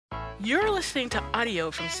You're listening to audio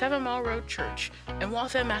from 7 Mile Road Church in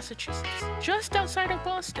Waltham, Massachusetts, just outside of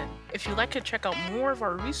Boston. If you'd like to check out more of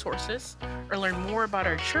our resources or learn more about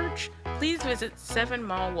our church, please visit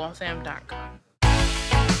 7milewaltham.com.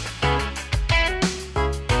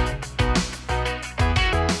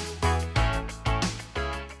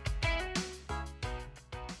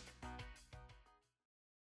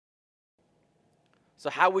 So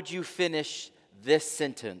how would you finish this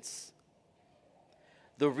sentence?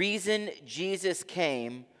 The reason Jesus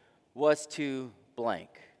came was to blank.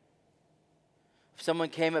 If someone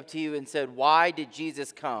came up to you and said, "Why did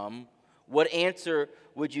Jesus come?" what answer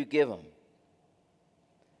would you give them?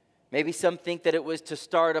 Maybe some think that it was to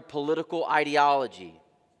start a political ideology.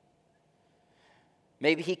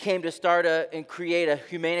 Maybe he came to start and create a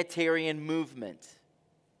humanitarian movement.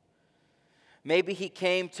 Maybe he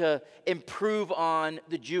came to improve on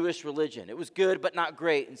the Jewish religion. It was good but not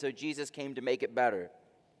great, and so Jesus came to make it better.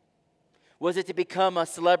 Was it to become a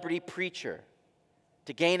celebrity preacher,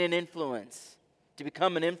 to gain an influence, to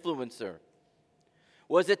become an influencer?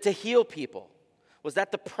 Was it to heal people? Was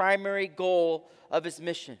that the primary goal of his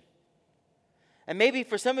mission? And maybe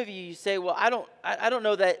for some of you, you say, well, I don't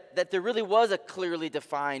know that there really was a clearly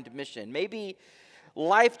defined mission. Maybe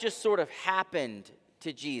life just sort of happened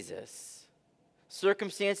to Jesus.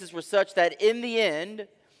 Circumstances were such that in the end,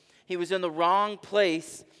 he was in the wrong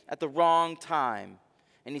place at the wrong time.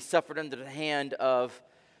 And he suffered under the hand of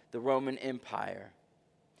the Roman Empire.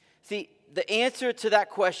 See, the answer to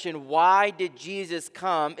that question, why did Jesus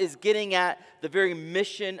come, is getting at the very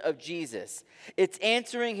mission of Jesus. It's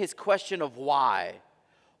answering his question of why.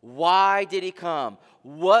 Why did he come?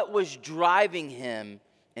 What was driving him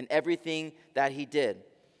in everything that he did?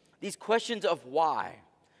 These questions of why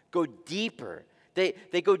go deeper.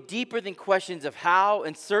 They go deeper than questions of how,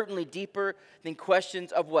 and certainly deeper than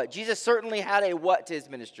questions of what. Jesus certainly had a what to his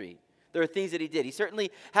ministry. There are things that he did. He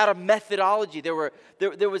certainly had a methodology. There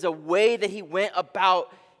was a way that he went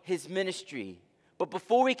about his ministry. But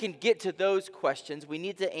before we can get to those questions, we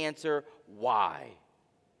need to answer why.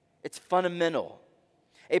 It's fundamental.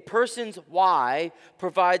 A person's why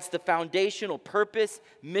provides the foundational purpose,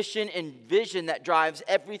 mission, and vision that drives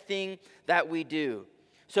everything that we do.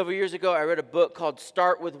 Several years ago, I read a book called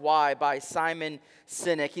Start With Why by Simon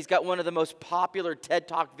Sinek. He's got one of the most popular TED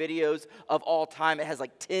Talk videos of all time. It has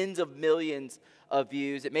like tens of millions of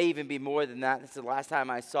views. It may even be more than that. This is the last time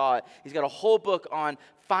I saw it. He's got a whole book on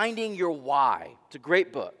finding your why. It's a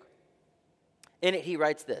great book. In it, he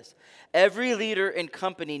writes this: every leader and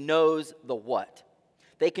company knows the what.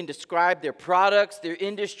 They can describe their products, their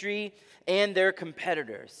industry, and their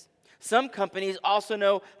competitors. Some companies also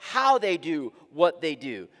know how they do what they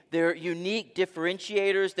do, their unique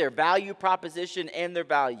differentiators, their value proposition, and their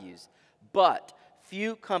values. But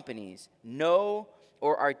few companies know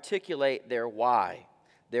or articulate their why,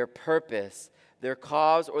 their purpose, their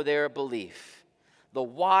cause, or their belief. The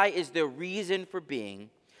why is their reason for being,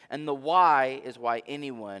 and the why is why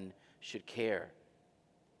anyone should care.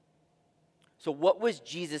 So what was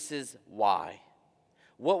Jesus' why?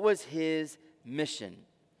 What was his mission?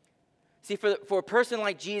 See, for a person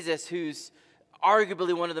like Jesus, who's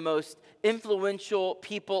arguably one of the most influential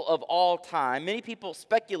people of all time, many people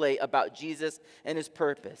speculate about Jesus and his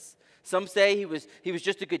purpose. Some say he was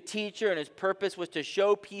just a good teacher and his purpose was to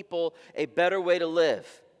show people a better way to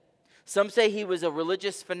live. Some say he was a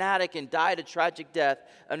religious fanatic and died a tragic death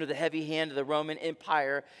under the heavy hand of the Roman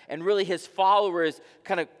Empire, and really his followers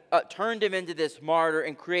kind of turned him into this martyr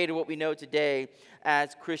and created what we know today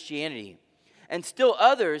as Christianity. And still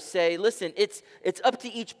others say, listen, it's up to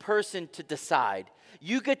each person to decide.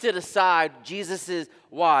 You get to decide Jesus'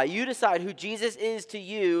 why. You decide who Jesus is to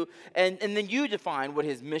you, and then you define what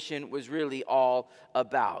his mission was really all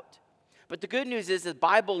about. But the good news is the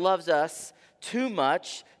Bible loves us too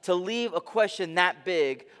much to leave a question that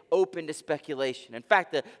big open to speculation. In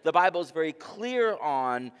fact, the Bible is very clear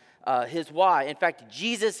on his why. In fact,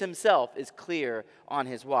 Jesus himself is clear on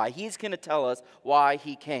his why. He's going to tell us why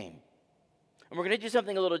he came. And we're going to do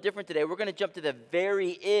something a little different today. We're going to jump to the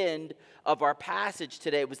very end of our passage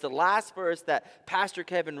today. It was the last verse that Pastor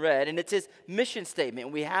Kevin read, and it's his mission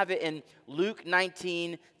statement. We have it in Luke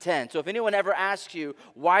 19:10. So if anyone ever asks you,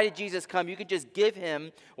 why did Jesus come, you could just give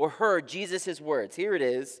him or her Jesus' words. Here it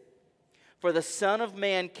is. For the Son of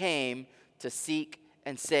Man came to seek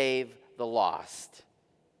and save the lost.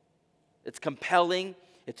 It's compelling.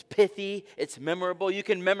 It's pithy, it's memorable. You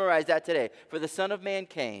can memorize that today. For the Son of Man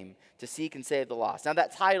came to seek and save the lost. Now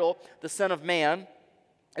that title, the Son of Man,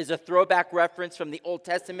 is a throwback reference from the Old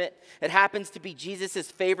Testament. It happens to be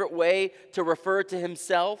Jesus' favorite way to refer to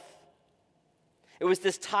himself. It was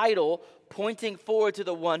this title pointing forward to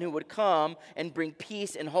the one who would come and bring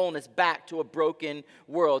peace and wholeness back to a broken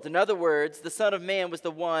world. In other words, the Son of Man was the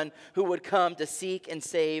one who would come to seek and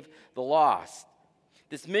save the lost.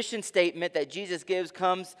 This mission statement that Jesus gives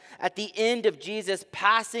comes at the end of Jesus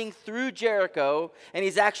passing through Jericho, and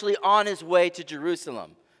he's actually on his way to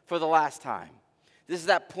Jerusalem for the last time. This is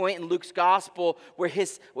that point in Luke's gospel where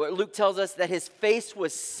Luke tells us that his face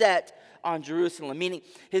was set on Jerusalem, meaning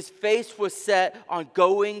his face was set on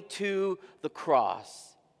going to the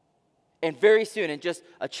cross. And very soon, in just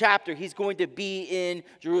a chapter, he's going to be in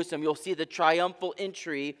Jerusalem. You'll see the triumphal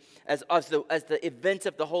entry as the events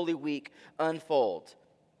of the Holy Week unfold.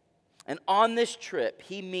 And on this trip,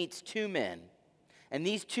 he meets two men. And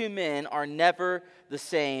these two men are never the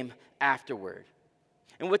same afterward.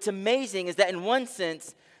 And what's amazing is that in one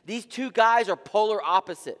sense, these two guys are polar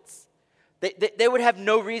opposites. They would have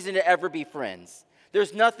no reason to ever be friends.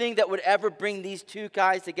 There's nothing that would ever bring these two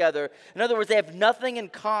guys together. In other words, they have nothing in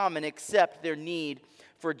common except their need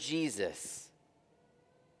for Jesus.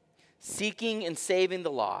 Seeking and saving the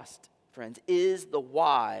lost, friends, is the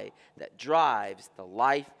why that drives the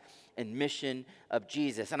life and mission of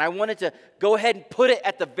Jesus. And I wanted to go ahead and put it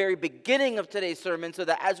at the very beginning of today's sermon so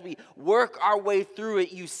that as we work our way through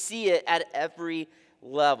it, you see it at every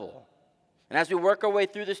level. And as we work our way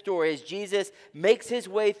through the story, as Jesus makes his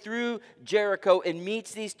way through Jericho and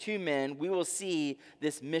meets these two men, we will see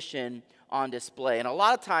this mission on display. And a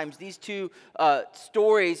lot of times these two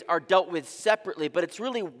stories are dealt with separately, but it's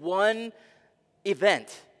really one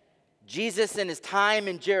event. Jesus and his time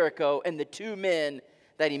in Jericho and the two men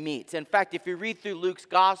that he meets. In fact, if you read through Luke's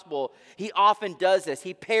gospel, he often does this.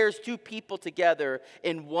 He pairs two people together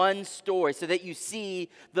in one story so that you see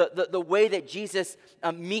the way that Jesus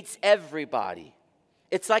meets everybody.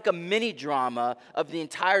 It's like a mini drama of the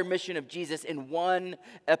entire mission of Jesus in one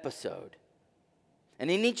episode.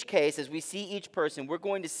 And in each case, as we see each person, we're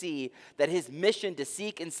going to see that his mission to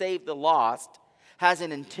seek and save the lost has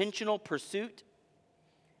an intentional pursuit,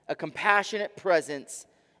 a compassionate presence,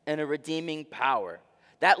 and a redeeming power.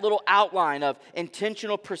 That little outline of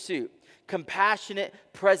intentional pursuit, compassionate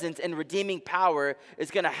presence, and redeeming power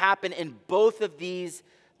is going to happen in both of these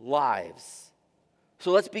lives.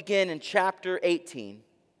 So let's begin in chapter 18.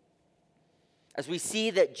 As we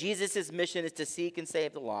see that Jesus' mission is to seek and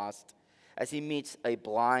save the lost as he meets a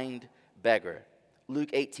blind beggar.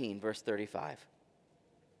 Luke 18, verse 35.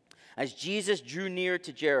 As Jesus drew near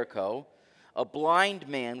to Jericho, a blind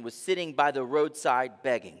man was sitting by the roadside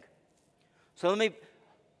begging. So let me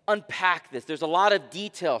unpack this. There's a lot of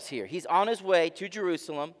details here. He's on his way to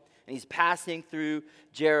Jerusalem, and he's passing through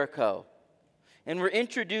Jericho. And we're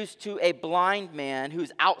introduced to a blind man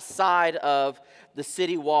who's outside of the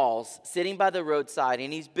city walls, sitting by the roadside,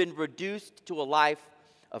 and he's been reduced to a life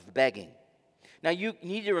of begging. Now, you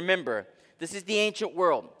need to remember, this is the ancient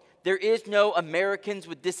world. There is no Americans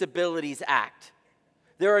with Disabilities Act.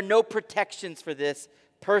 There are no protections for this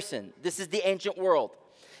person. This is the ancient world.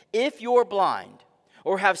 If you're blind,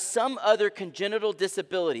 or have some other congenital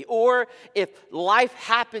disability, or if life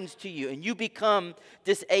happens to you and you become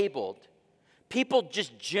disabled, people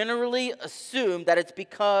just generally assume that it's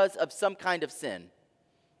because of some kind of sin.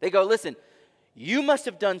 They go, listen, you must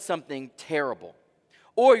have done something terrible,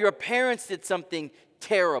 or your parents did something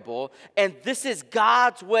terrible, and this is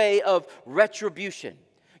God's way of retribution.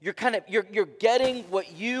 You're getting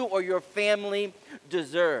what you or your family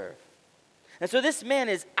deserve. And so this man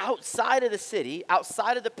is outside of the city,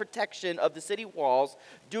 outside of the protection of the city walls,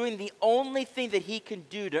 doing the only thing that he can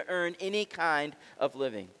do to earn any kind of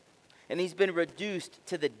living. And he's been reduced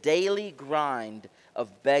to the daily grind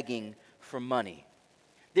of begging for money.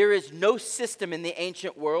 There is no system in the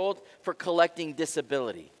ancient world for collecting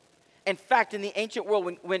disability. In fact, in the ancient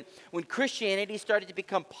world, when Christianity started to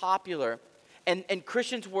become popular, and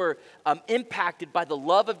Christians were impacted by the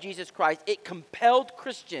love of Jesus Christ, it compelled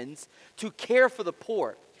Christians to care for the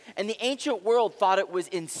poor. And the ancient world thought it was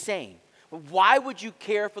insane. Why would you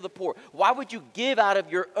care for the poor? Why would you give out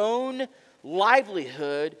of your own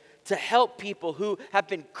livelihood to help people who have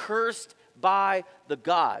been cursed by the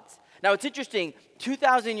gods? Now, it's interesting,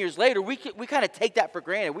 2,000 years later, we kind of take that for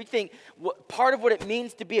granted. We think part of what it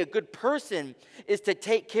means to be a good person is to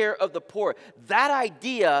take care of the poor. That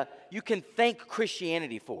idea you can thank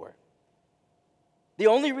Christianity for. The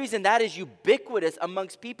only reason that is ubiquitous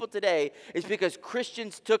amongst people today is because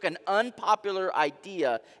Christians took an unpopular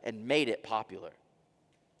idea and made it popular.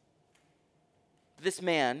 This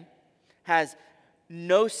man has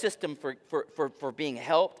no system for being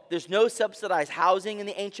helped. There's no subsidized housing in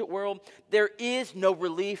the ancient world. There is no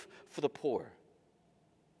relief for the poor.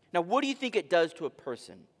 Now, what do you think it does to a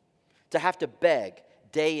person to have to beg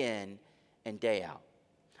day in and day out.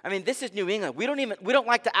 I mean, this is New England. We don't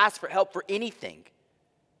like to ask for help for anything,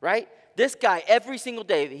 right? This guy, every single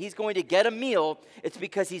day, he's going to get a meal. It's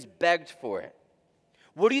because he's begged for it.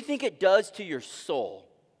 What do you think it does to your soul?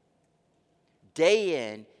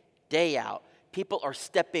 Day in, day out, people are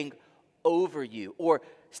stepping over you or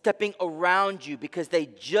stepping around you because they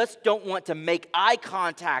just don't want to make eye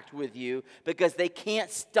contact with you because they can't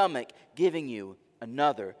stomach giving you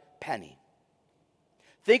another penny.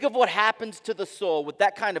 Think of what happens to the soul with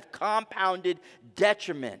that kind of compounded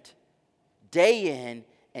detriment day in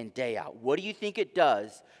and day out. What do you think it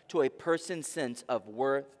does to a person's sense of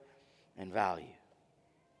worth and value?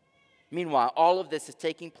 Meanwhile, all of this is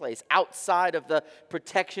taking place outside of the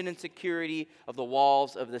protection and security of the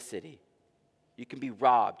walls of the city. You can be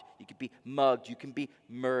robbed, you can be mugged, you can be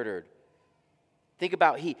murdered. Think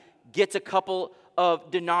about he gets a couple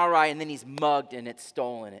of denarii and then he's mugged and it's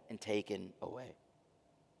stolen and taken away.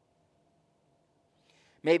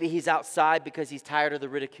 Maybe he's outside because he's tired of the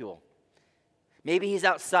ridicule. Maybe he's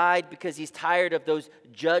outside because he's tired of those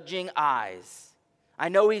judging eyes. I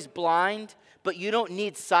know he's blind, but you don't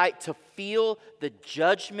need sight to feel the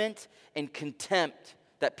judgment and contempt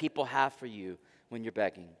that people have for you when you're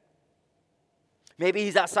begging. Maybe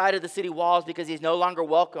he's outside of the city walls because he's no longer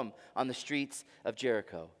welcome on the streets of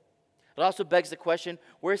Jericho. It also begs the question,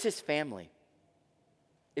 where's his family?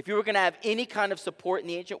 If you were going to have any kind of support in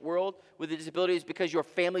the ancient world with a disability, it's because your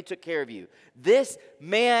family took care of you. This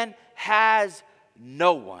man has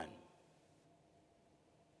no one.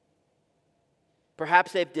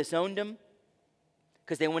 Perhaps they've disowned him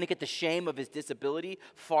because they want to get the shame of his disability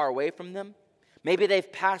far away from them. Maybe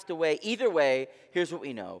they've passed away. Either way, here's what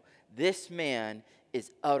we know. This man is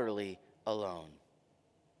utterly alone.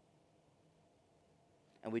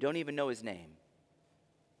 And we don't even know his name.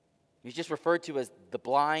 He's just referred to as the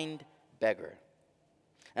blind beggar.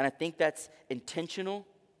 And I think that's intentional.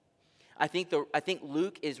 I think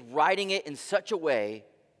Luke is writing it in such a way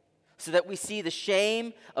so that we see the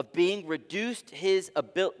shame of being reduced to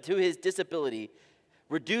his disability,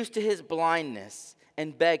 reduced to his blindness,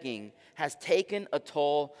 and begging has taken a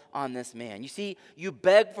toll on this man. You see, you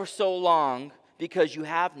beg for so long because you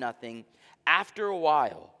have nothing. After a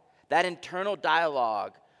while, that internal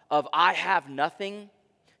dialogue of I have nothing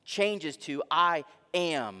changes to I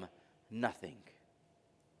am nothing.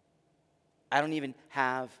 I don't even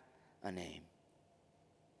have a name.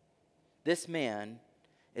 This man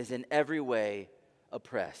is in every way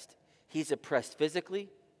oppressed. He's oppressed physically,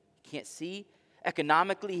 can't see.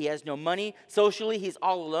 Economically, he has no money. Socially, he's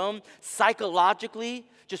all alone. Psychologically,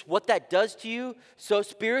 just what that does to you. So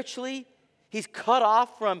spiritually, he's cut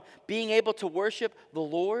off from being able to worship the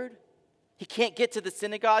Lord. He can't get to the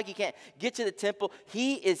synagogue. He can't get to the temple.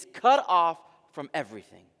 He is cut off from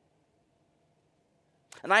everything.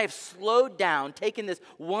 And I have slowed down, taken this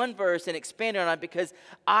one verse and expanded on it because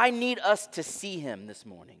I need us to see him this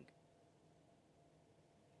morning.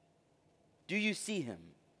 Do you see him?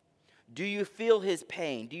 Do you feel his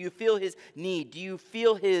pain? Do you feel his need? Do you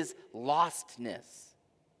feel his lostness?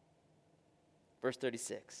 Verse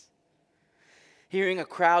 36. Hearing a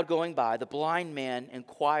crowd going by, the blind man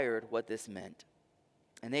inquired what this meant.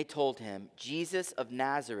 And they told him, Jesus of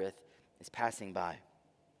Nazareth is passing by.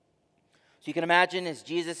 So you can imagine as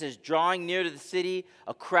Jesus is drawing near to the city,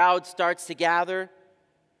 a crowd starts to gather.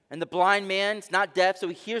 And the blind man's not deaf, so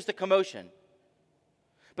he hears the commotion.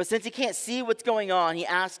 But since he can't see what's going on, he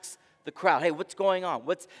asks the crowd, hey, what's going on?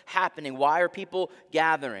 What's happening? Why are people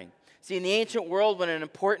gathering? See, in the ancient world, when an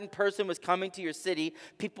important person was coming to your city,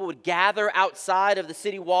 people would gather outside of the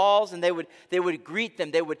city walls, and they would greet them.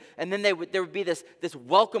 There would be this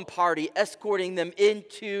welcome party escorting them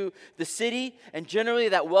into the city, and generally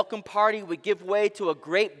that welcome party would give way to a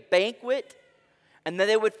great banquet, and then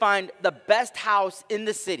they would find the best house in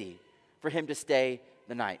the city for him to stay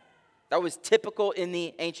the night. That was typical in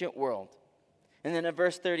the ancient world. And then in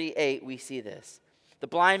verse 38, we see this. The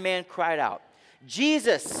blind man cried out,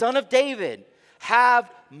 Jesus, Son of David,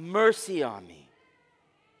 have mercy on me.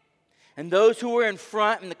 And those who were in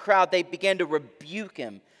front in the crowd, they began to rebuke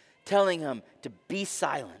him, telling him to be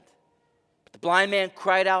silent. But the blind man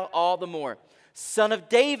cried out all the more, Son of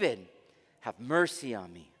David, have mercy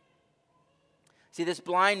on me. See, this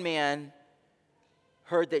blind man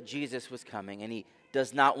heard that Jesus was coming, and he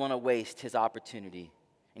does not want to waste his opportunity.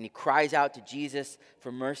 And he cries out to Jesus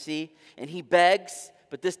for mercy, and he begs,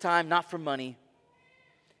 but this time not for money.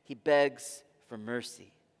 He begs for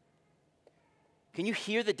mercy. Can you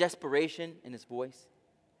hear the desperation in his voice?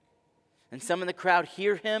 And some in the crowd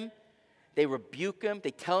hear him. They rebuke him.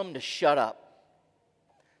 They tell him to shut up.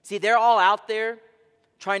 See, they're all out there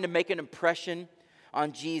trying to make an impression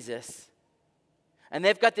on Jesus. And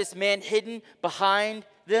they've got this man hidden behind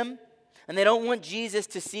them. And they don't want Jesus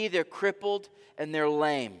to see they're crippled and they're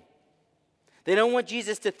lame. They don't want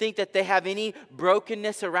Jesus to think that they have any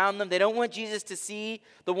brokenness around them. They don't want Jesus to see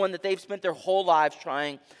the one that they've spent their whole lives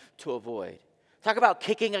trying to avoid. Talk about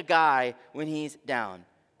kicking a guy when he's down.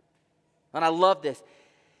 And I love this.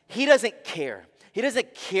 He doesn't care. He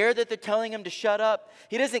doesn't care that they're telling him to shut up.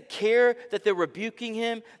 He doesn't care that they're rebuking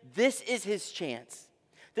him. This is his chance.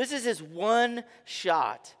 This is his one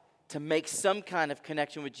shot to make some kind of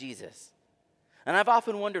connection with Jesus. And I've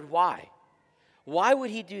often wondered why. Why would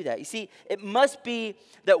he do that? You see, it must be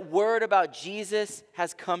that word about Jesus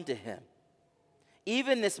has come to him.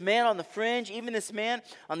 Even this man on the fringe, even this man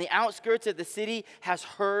on the outskirts of the city has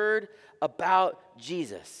heard about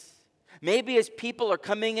Jesus. Maybe as people are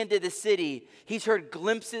coming into the city, he's heard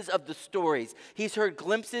glimpses of the stories. He's heard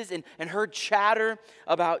glimpses and heard chatter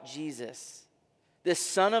about Jesus, this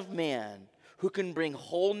Son of Man who can bring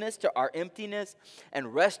wholeness to our emptiness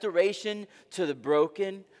and restoration to the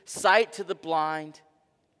broken, sight to the blind.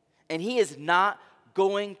 And he is not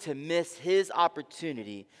going to miss his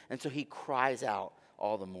opportunity, and so he cries out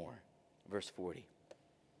all the more. Verse 40.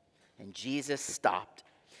 And Jesus stopped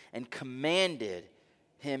and commanded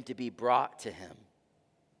him to be brought to him.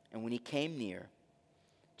 And when he came near,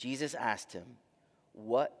 Jesus asked him,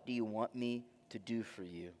 "What do you want me to do for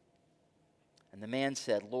you?" And the man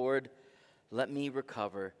said, "Lord, let me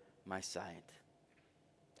recover my sight."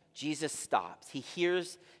 Jesus stops. He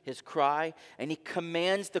hears his cry, and he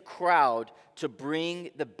commands the crowd to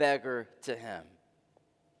bring the beggar to him.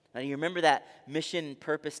 Now, you remember that mission and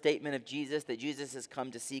purpose statement of Jesus, that Jesus has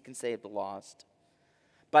come to seek and save the lost?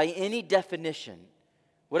 By any definition,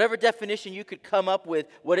 whatever definition you could come up with,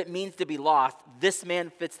 what it means to be lost, this man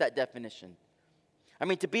fits that definition. I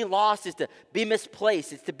mean, to be lost is to be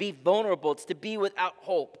misplaced. It's to be vulnerable. It's to be without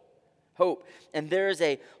hope. And there is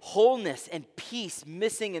a wholeness and peace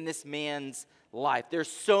missing in this man's life.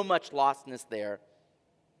 There's so much lostness there.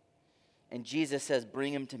 And Jesus says,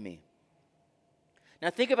 "Bring him to me."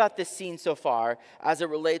 Now think about this scene so far as it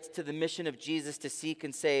relates to the mission of Jesus to seek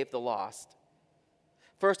and save the lost.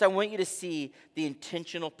 First, I want you to see the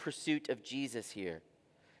intentional pursuit of Jesus here.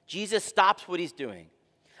 Jesus stops what he's doing.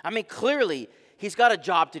 I mean, clearly, he's got a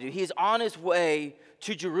job to do. He's on his way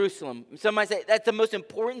to Jerusalem. Some might say that's the most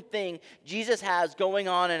important thing Jesus has going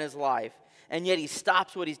on in his life, and yet he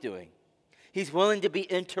stops what he's doing. He's willing to be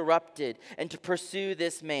interrupted and to pursue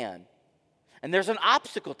this man. And there's an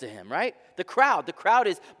obstacle to him, right? The crowd. The crowd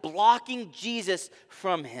is blocking Jesus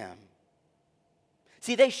from him.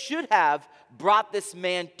 See, they should have brought this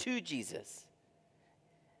man to Jesus.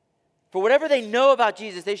 For whatever they know about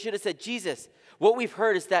Jesus, they should have said, "Jesus, what we've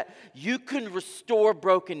heard is that you can restore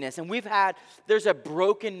brokenness. And there's a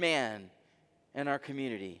broken man in our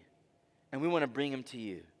community. And we want to bring him to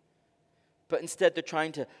you." But instead, they're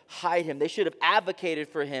trying to hide him. They should have advocated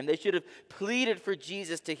for him. They should have pleaded for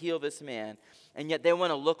Jesus to heal this man. And yet they want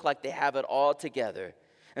to look like they have it all together.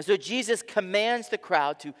 And so Jesus commands the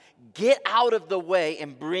crowd to get out of the way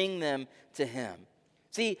and bring them to him.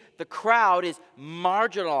 See, the crowd is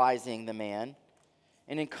marginalizing the man.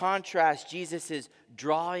 And in contrast, Jesus is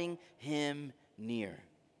drawing him near.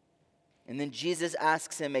 And then Jesus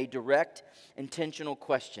asks him a direct, intentional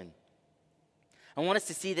question. I want us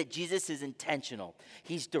to see that Jesus is intentional.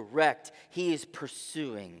 He's direct. He is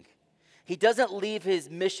pursuing. He doesn't leave his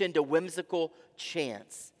mission to whimsical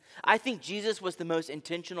chance. I think Jesus was the most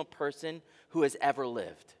intentional person who has ever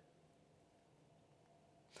lived.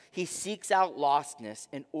 He seeks out lostness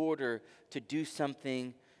in order to do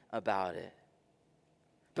something about it.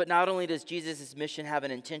 But not only does Jesus' mission have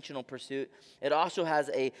an intentional pursuit, it also has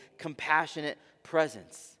a compassionate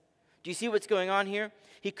presence. Do you see what's going on here?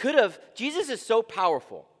 Jesus is so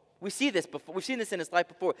powerful. We see this before. We've seen this in his life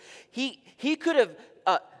before. He could have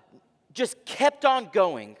just kept on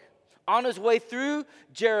going on his way through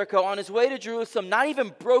Jericho, on his way to Jerusalem, not even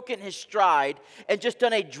broken his stride, and just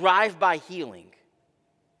done a drive-by healing.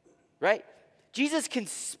 Right? Jesus can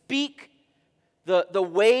speak the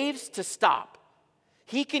waves to stop.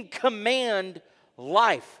 He can command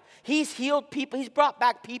life. He's healed people. He's brought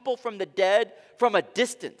back people from the dead from a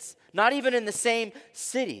distance, not even in the same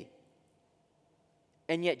city.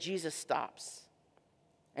 And yet Jesus stops,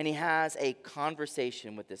 and he has a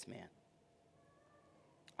conversation with this man.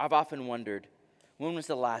 I've often wondered, when was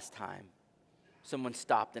the last time someone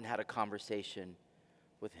stopped and had a conversation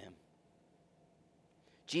with him?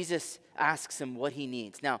 Jesus asks him what he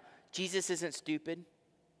needs. Now, Jesus isn't stupid.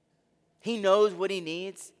 He knows what he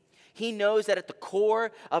needs. He knows that at the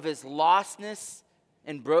core of his lostness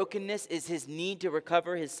and brokenness is his need to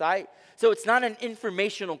recover his sight. So it's not an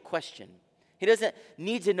informational question. He doesn't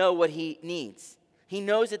need to know what he needs. He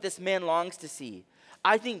knows that this man longs to see.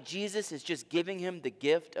 I think Jesus is just giving him the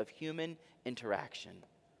gift of human interaction.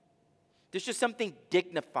 There's just something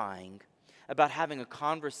dignifying about having a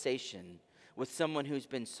conversation with someone who's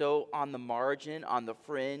been so on the margin, on the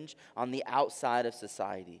fringe, on the outside of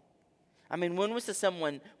society. I mean, when's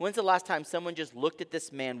the last time someone just looked at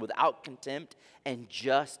this man without contempt and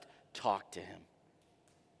just talked to him?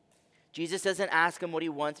 Jesus doesn't ask him what he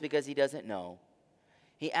wants because he doesn't know.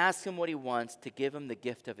 He asks him what he wants to give him the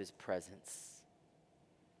gift of his presence.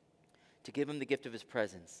 To give him the gift of his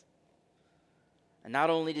presence. And not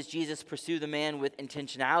only does Jesus pursue the man with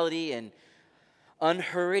intentionality and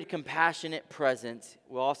unhurried, compassionate presence,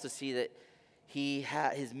 we'll also see that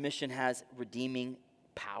his mission has redeeming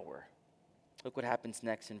power. Look what happens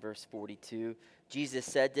next in verse 42. Jesus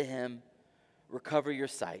said to him, "Recover your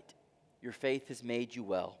sight. Your faith has made you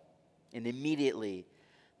well." And immediately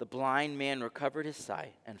the blind man recovered his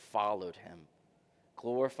sight and followed him,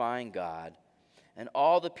 glorifying God. And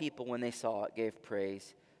all the people, when they saw it, gave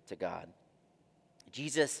praise to God.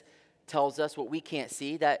 Jesus tells us what we can't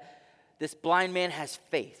see, that this blind man has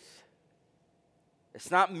faith.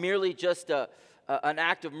 It's not merely just an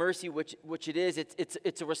act of mercy, which it is.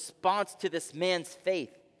 It's a response to this man's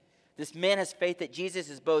faith. This man has faith that Jesus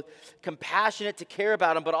is both compassionate to care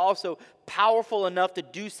about him, but also powerful enough to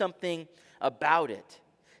do something about it.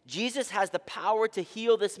 Jesus has the power to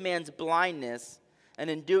heal this man's blindness, and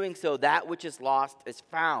in doing so, that which is lost is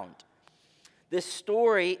found. This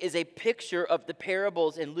story is a picture of the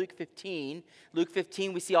parables in Luke 15. Luke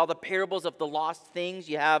 15, we see all the parables of the lost things.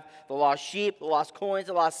 You have the lost sheep, the lost coins,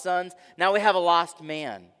 the lost sons. Now we have a lost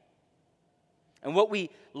man. And what we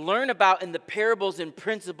learn about in the parables in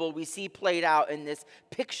principle, we see played out in this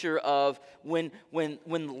picture of when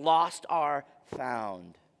lost are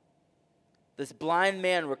found. This blind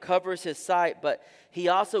man recovers his sight, but he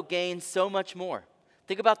also gains so much more.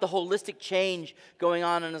 Think about the holistic change going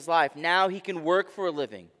on in his life. Now he can work for a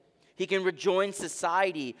living. He can rejoin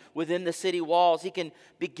society within the city walls. He can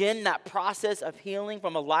begin that process of healing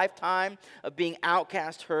from a lifetime of being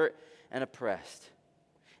outcast, hurt, and oppressed.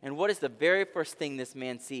 And what is the very first thing this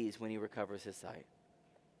man sees when he recovers his sight?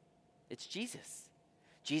 It's Jesus.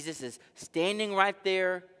 Jesus is standing right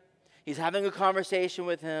there. He's having a conversation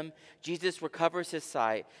with him. Jesus recovers his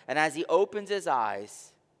sight. And as he opens his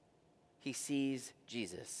eyes, he sees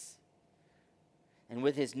Jesus. And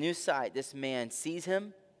with his new sight, this man sees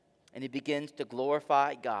him and he begins to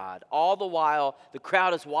glorify God. All the while, the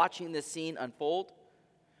crowd is watching this scene unfold.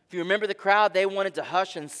 If you remember the crowd, they wanted to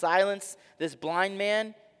hush and silence this blind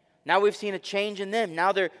man. Now we've seen a change in them.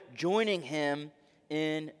 Now they're joining him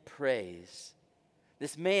in praise.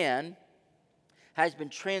 This man has been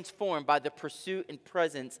transformed by the pursuit and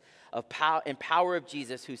presence of power of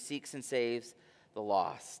Jesus, who seeks and saves the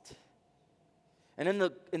lost. And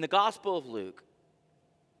in the Gospel of Luke,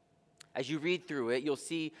 as you read through it, you'll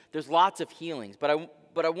see there's lots of healings. But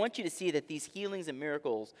I want you to see that these healings and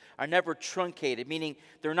miracles are never truncated, meaning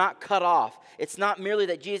they're not cut off. It's not merely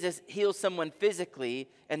that Jesus heals someone physically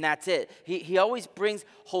and that's it. He always brings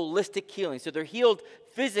holistic healing. So they're healed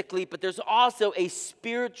physically, but there's also a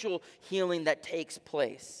spiritual healing that takes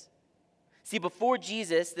place. See, before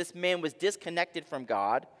Jesus, this man was disconnected from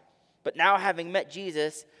God. But now, having met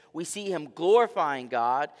Jesus, we see him glorifying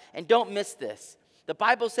God. And don't miss this. The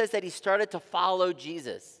Bible says that he started to follow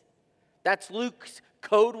Jesus. That's Luke's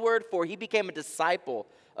code word for he became a disciple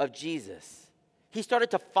of Jesus. He started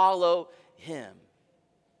to follow him.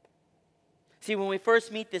 See, when we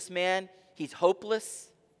first meet this man, he's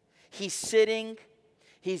hopeless. He's sitting.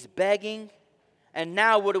 He's begging. And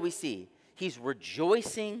now what do we see? He's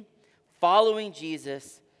rejoicing, following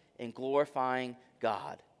Jesus, and glorifying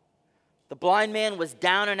God. The blind man was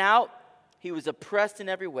down and out. He was oppressed in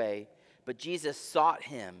every way. But Jesus sought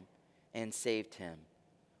him and saved him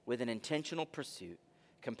with an intentional pursuit,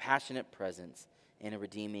 compassionate presence, and a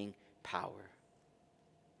redeeming power.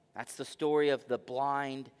 That's the story of the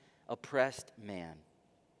blind, oppressed man.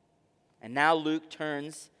 And now Luke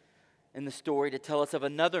turns in the story to tell us of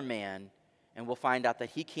another man, and we'll find out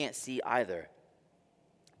that he can't see either.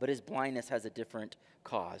 But his blindness has a different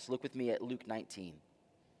cause. Look with me at Luke 19.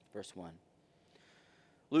 Verse 1.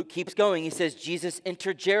 Luke keeps going. He says, Jesus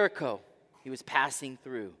entered Jericho. He was passing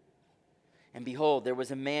through. And behold, there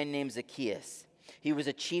was a man named Zacchaeus. He was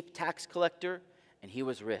a chief tax collector, and he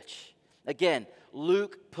was rich. Again,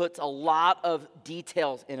 Luke puts a lot of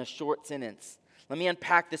details in a short sentence. Let me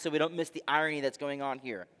unpack this so we don't miss the irony that's going on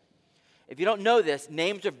here. If you don't know this,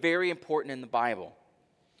 names are very important in the Bible.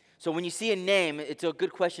 So when you see a name, it's a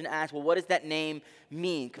good question to ask, well, what does that name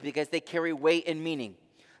mean? Because they carry weight and meaning.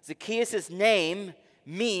 Zacchaeus' name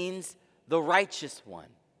means the righteous one.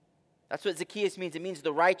 That's what Zacchaeus means. It means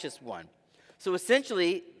the righteous one. So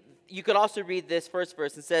essentially, you could also read this first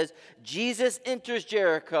verse. It says, Jesus enters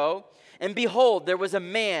Jericho, and behold, there was a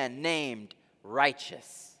man named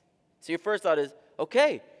Righteous. So your first thought is,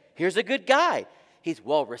 okay, here's a good guy. He's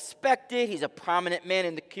well respected. He's a prominent man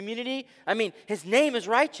in the community. I mean, his name is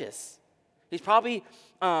Righteous. He's probably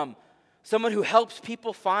someone who helps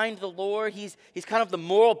people find the Lord. He's kind of the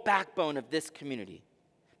moral backbone of this community.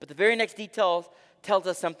 But the very next detail tells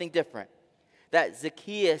us something different, that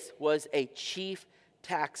Zacchaeus was a chief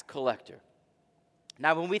tax collector.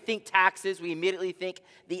 Now, when we think taxes, we immediately think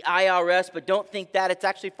the IRS, but don't think that. It's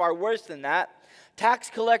actually far worse than that. Tax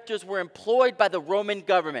collectors were employed by the Roman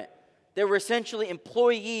government. They were essentially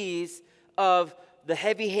employees of the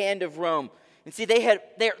heavy hand of Rome. And see,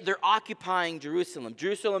 they're occupying Jerusalem.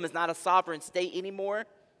 Jerusalem is not a sovereign state anymore.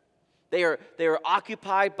 They are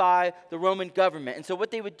occupied by the Roman government. And so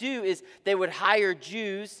what they would do is they would hire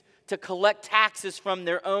Jews to collect taxes from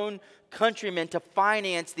their own countrymen to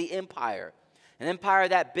finance the empire. An empire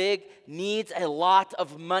that big needs a lot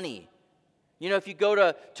of money. You know, if you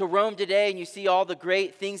go to Rome today and you see all the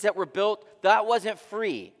great things that were built, that wasn't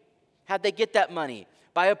free. How'd they get that money?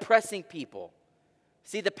 By oppressing people.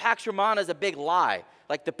 See, the Pax Romana is a big lie,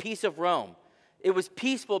 like the peace of Rome. It was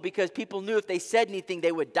peaceful because people knew if they said anything,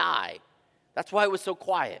 they would die. That's why it was so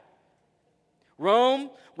quiet. Rome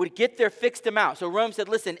would get their fixed amount. So Rome said,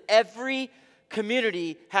 listen, every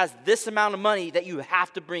community has this amount of money that you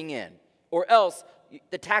have to bring in, or else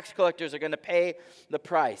the tax collectors are going to pay the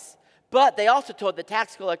price. But they also told the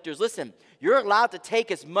tax collectors, listen, you're allowed to take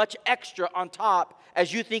as much extra on top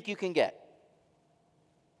as you think you can get.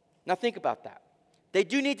 Now think about that. They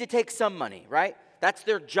do need to take some money, right? That's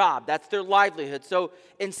their job. That's their livelihood. So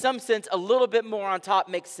in some sense, a little bit more on top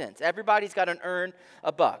makes sense. Everybody's got to earn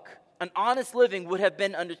a buck. An honest living would have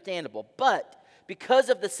been understandable. But because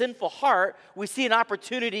of the sinful heart, we see an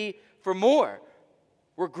opportunity for more.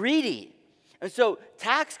 We're greedy. And so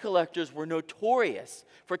tax collectors were notorious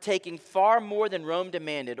for taking far more than Rome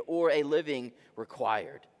demanded or a living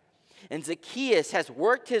required. And Zacchaeus has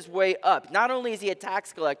worked his way up. Not only is he a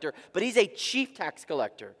tax collector, but he's a chief tax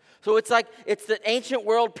collector. So it's the ancient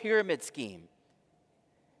world pyramid scheme.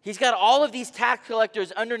 He's got all of these tax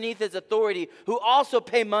collectors underneath his authority who also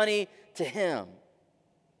pay money to him.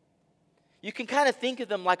 You can kind of think of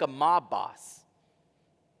them like a mob boss.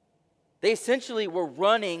 They essentially were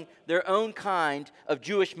running their own kind of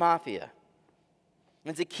Jewish mafia.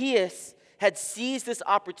 And Zacchaeus had seized this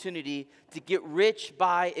opportunity to get rich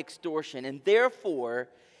by extortion, and therefore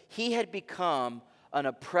he had become an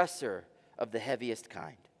oppressor of the heaviest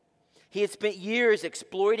kind. He had spent years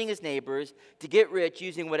exploiting his neighbors to get rich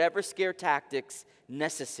using whatever scare tactics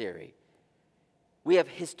necessary. We have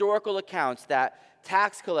historical accounts that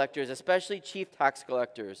tax collectors, especially chief tax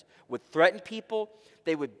collectors, would threaten people,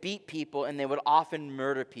 they would beat people, and they would often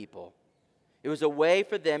murder people. It was a way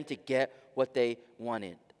for them to get what they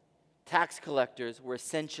wanted. Tax collectors were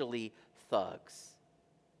essentially thugs.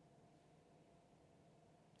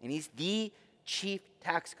 And he's the chief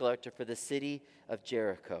tax collector for the city of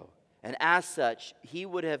Jericho. And as such, he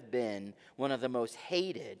would have been one of the most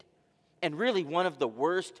hated and really one of the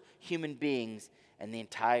worst human beings in the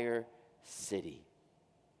entire city.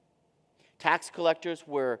 Tax collectors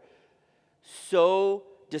were so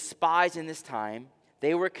despised in this time,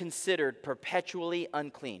 they were considered perpetually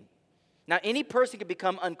unclean. Now, any person could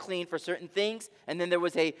become unclean for certain things, and then there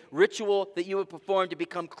was a ritual that you would perform to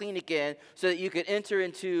become clean again so that you could enter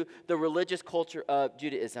into the religious culture of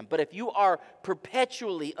Judaism. But if you are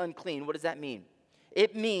perpetually unclean, what does that mean?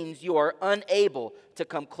 It means you are unable to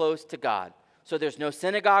come close to God. So there's no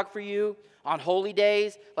synagogue for you on holy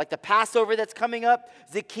days, like the Passover that's coming up.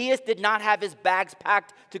 Zacchaeus did not have his bags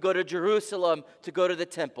packed to go to Jerusalem to go to the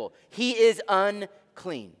temple. He is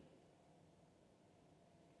unclean.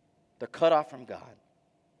 They're cut off from God.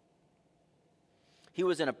 He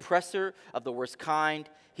was an oppressor of the worst kind.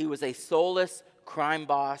 He was a soulless crime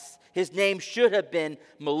boss. His name should have been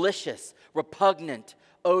malicious, repugnant,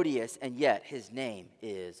 odious, and yet his name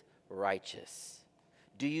is Righteous.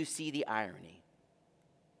 Do you see the irony?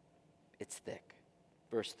 It's thick.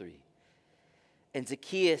 Verse 3. And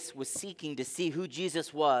Zacchaeus was seeking to see who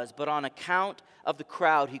Jesus was, but on account of the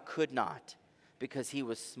crowd he could not, because he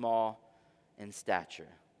was small in stature.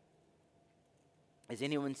 Is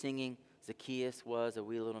anyone singing, Zacchaeus was a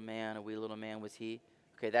wee little man was he?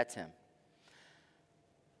 Okay, that's him.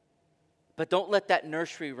 But don't let that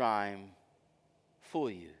nursery rhyme fool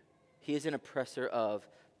you. He is an oppressor of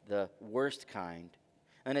the worst kind.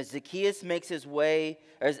 And as Zacchaeus makes his way,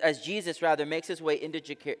 as Jesus rather makes his way into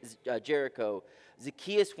Jericho,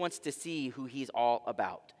 Zacchaeus wants to see who he's all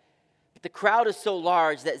about. But the crowd is so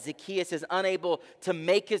large that Zacchaeus is unable to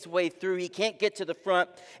make his way through. He can't get to the front,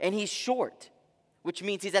 and he's short, which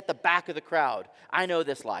means he's at the back of the crowd. I know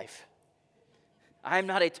this life. I'm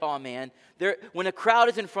not a tall man. When a crowd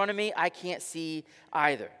is in front of me, I can't see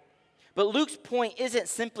either. But Luke's point isn't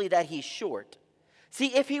simply that he's short.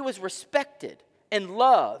 See, if he was respected and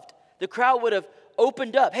loved, the crowd would have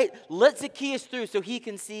opened up. Hey, let Zacchaeus through so he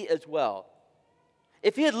can see as well.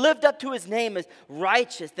 If he had lived up to his name as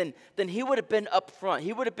righteous, then he would have been up front.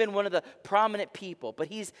 He would have been one of the prominent people. But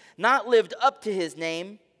he's not lived up to his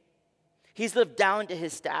name. He's lived down to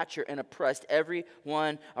his stature and oppressed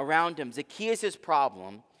everyone around him. Zacchaeus'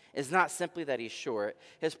 problem is not simply that he's short.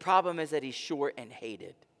 His problem is that he's short and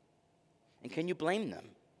hated. And can you blame them?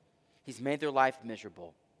 He's made their life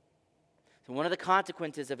miserable. So one of the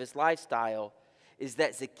consequences of his lifestyle is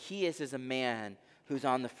that Zacchaeus is a man who's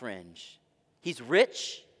on the fringe. He's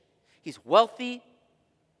rich, he's wealthy,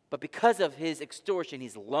 but because of his extortion,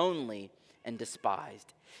 he's lonely and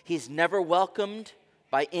despised. He's never welcomed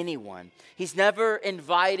by anyone. He's never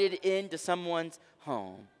invited into someone's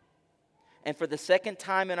home. And for the second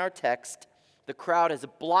time in our text, the crowd has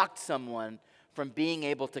blocked someone from being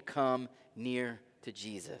able to come near to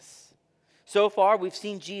Jesus. So far, we've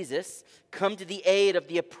seen Jesus come to the aid of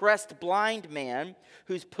the oppressed blind man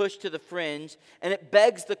who's pushed to the fringe, and it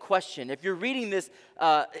begs the question. If you're reading this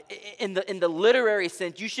in the literary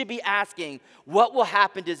sense, you should be asking, what will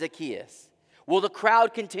happen to Zacchaeus? Will the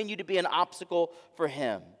crowd continue to be an obstacle for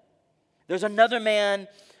him? There's another man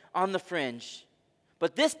on the fringe,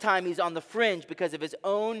 but this time he's on the fringe because of his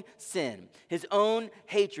own sin, his own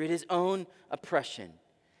hatred, his own oppression.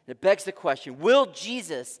 It begs the question, will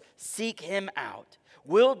Jesus seek him out?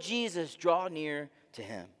 Will Jesus draw near to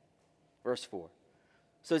him? Verse 4.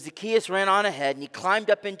 So Zacchaeus ran on ahead, and he climbed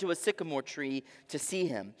up into a sycamore tree to see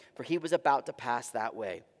him, for he was about to pass that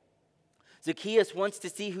way. Zacchaeus wants to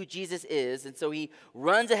see who Jesus is, and so he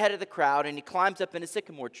runs ahead of the crowd, and he climbs up in a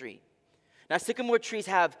sycamore tree. Now, sycamore trees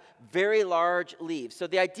have very large leaves. So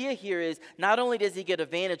the idea here is not only does he get a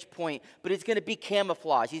vantage point, but it's going to be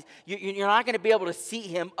camouflage. You're not going to be able to see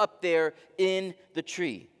him up there in the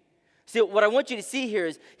tree. See, what I want you to see here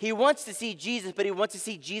is he wants to see Jesus, but he wants to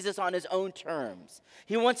see Jesus on his own terms.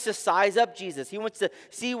 He wants to size up Jesus. He wants to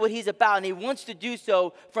see what he's about, and he wants to do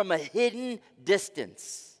so from a hidden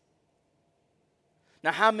distance.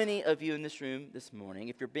 Now, how many of you in this room this morning,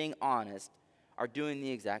 if you're being honest, are doing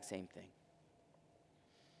the exact same thing?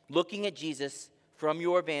 Looking at Jesus from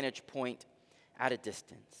your vantage point at a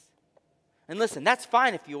distance. And listen, that's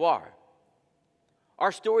fine if you are.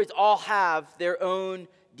 Our stories all have their own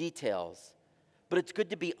details, but it's good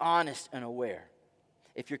to be honest and aware.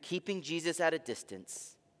 If you're keeping Jesus at a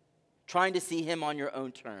distance, trying to see him on your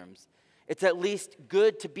own terms, it's at least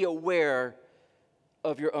good to be aware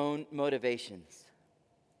of your own motivations.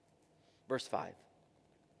 Verse 5.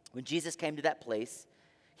 When Jesus came to that place,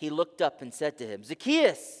 he looked up and said to him,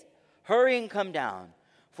 Zacchaeus, hurry and come down,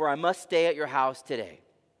 for I must stay at your house today.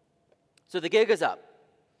 So the gig is up.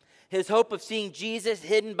 His hope of seeing Jesus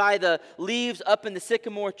hidden by the leaves up in the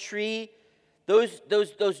sycamore tree,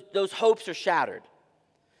 those hopes are shattered.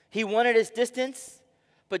 He wanted his distance,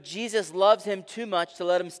 but Jesus loves him too much to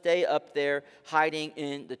let him stay up there hiding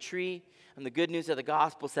in the tree. And the good news of the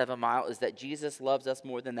gospel, 7 Mile, is that Jesus loves us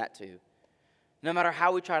more than that too. No matter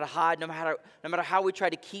how we try to hide, no matter how we try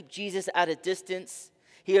to keep Jesus at a distance,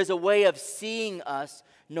 he has a way of seeing us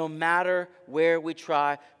no matter where we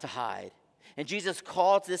try to hide. And Jesus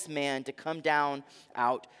calls this man to come down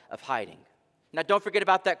out of hiding. Now, don't forget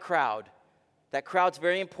about that crowd. That crowd's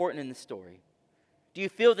very important in the story. Do you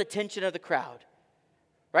feel the tension of the crowd?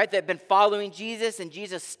 Right? They've been following Jesus, and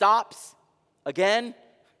Jesus stops again,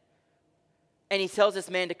 and he tells this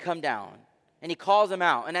man to come down. And he calls him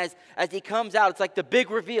out. And as he comes out, it's like the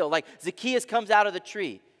big reveal. Like Zacchaeus comes out of the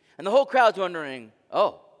tree. And the whole crowd's wondering,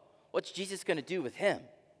 oh, what's Jesus going to do with him?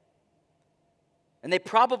 And they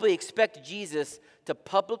probably expect Jesus to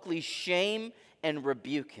publicly shame and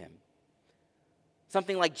rebuke him.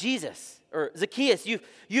 Something like, Jesus, or Zacchaeus,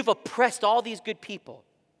 you've oppressed all these good people.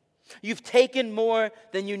 You've taken more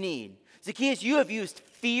than you need. Zacchaeus, you have used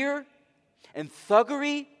fear and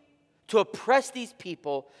thuggery to oppress these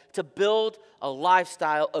people to build a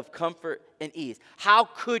lifestyle of comfort and ease. How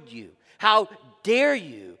could you? How dare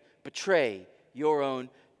you betray your own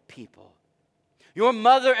people? Your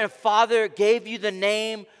mother and father gave you the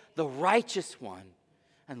name, the righteous one,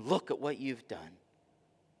 and look at what you've done.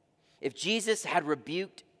 If Jesus had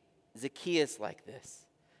rebuked Zacchaeus like this,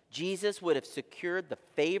 Jesus would have secured the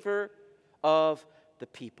favor of the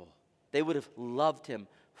people. They would have loved him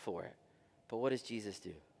for it. But what does Jesus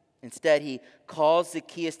do? Instead, he calls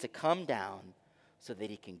Zacchaeus to come down so that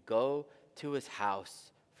he can go to his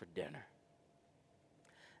house for dinner.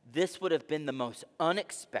 This would have been the most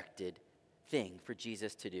unexpected thing for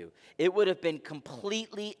Jesus to do. It would have been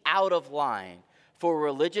completely out of line for a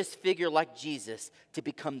religious figure like Jesus to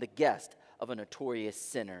become the guest of a notorious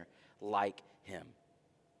sinner like him.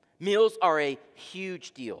 Meals are a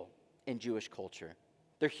huge deal in Jewish culture.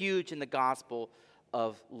 They're huge in the Gospel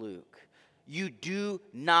of Luke. You do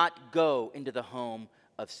not go into the home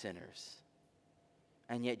of sinners.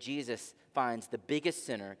 And yet Jesus finds the biggest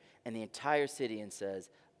sinner in the entire city and says,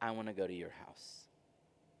 I want to go to your house.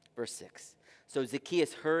 Verse 6. So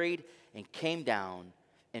Zacchaeus hurried and came down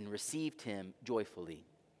and received him joyfully.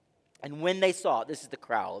 And when they saw it, this is the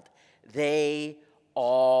crowd, they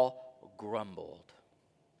all grumbled.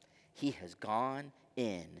 He has gone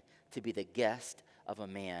in to be the guest of a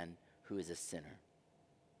man who is a sinner.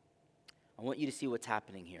 I want you to see what's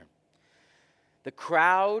happening here. The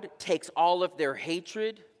crowd takes all of their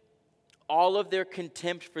hatred, all of their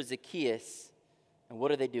contempt for Zacchaeus, and what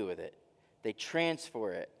do they do with it? They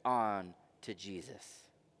transfer it on to Jesus.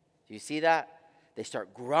 Do you see that? They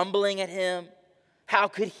start grumbling at him. How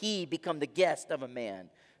could he become the guest of a man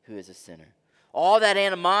who is a sinner? All that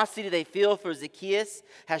animosity they feel for Zacchaeus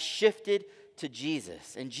has shifted to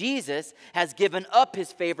Jesus. And Jesus has given up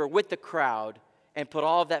his favor with the crowd and put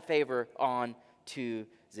all of that favor on to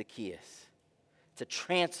Zacchaeus. It's a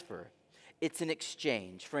transfer. It's an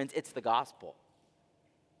exchange. Friends, it's the gospel.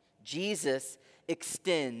 Jesus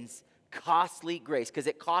extends costly grace because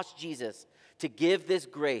it cost Jesus to give this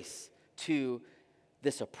grace to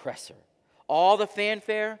this oppressor. All the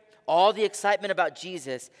fanfare, all the excitement about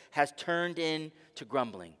Jesus has turned into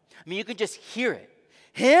grumbling. I mean, you can just hear it.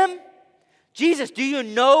 Him? Jesus, do you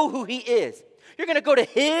know who he is? You're going to go to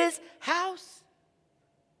his house?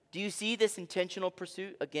 Do you see this intentional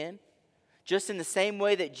pursuit again? Just in the same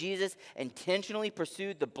way that Jesus intentionally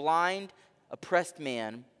pursued the blind, oppressed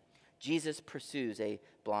man, Jesus pursues a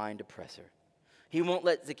blind oppressor. He won't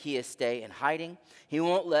let Zacchaeus stay in hiding. He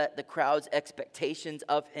won't let the crowd's expectations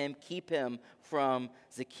of him keep him from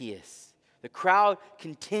Zacchaeus. The crowd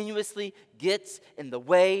continuously gets in the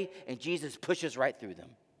way, and Jesus pushes right through them.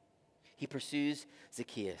 He pursues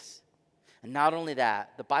Zacchaeus. And not only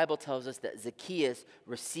that, the Bible tells us that Zacchaeus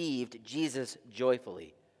received Jesus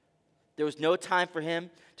joyfully. There was no time for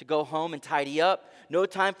him to go home and tidy up. No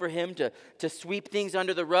time for him to sweep things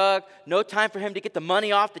under the rug. No time for him to get the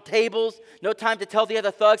money off the tables. No time to tell the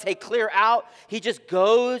other thugs, hey, clear out. He just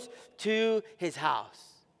goes to his house.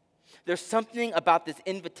 There's something about this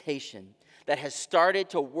invitation that has started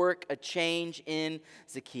to work a change in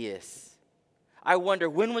Zacchaeus. I wonder,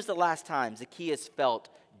 when was the last time Zacchaeus felt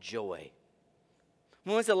joy?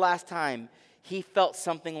 When was the last time he felt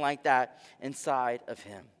something like that inside of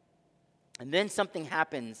him? And then something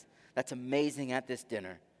happens that's amazing at this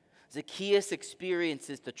dinner. Zacchaeus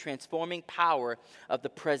experiences the transforming power of the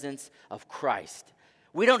presence of Christ.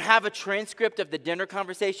 We don't have a transcript of the dinner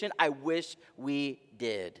conversation. I wish we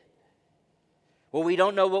did. Well, we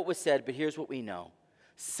don't know what was said, but here's what we know.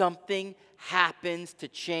 Something happens to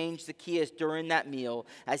change Zacchaeus during that meal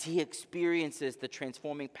as he experiences the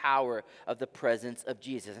transforming power of the presence of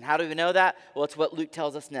Jesus. And how do we know that? Well, it's what Luke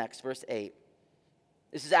tells us next, verse 8.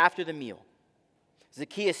 This is after the meal.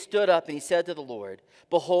 Zacchaeus stood up and he said to the Lord,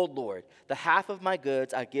 behold, Lord, the half of my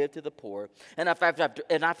goods I give to the poor, and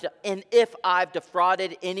if I've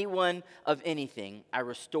defrauded anyone of anything, I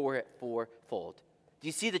restore it fourfold. Do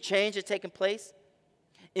you see the change that's taken place?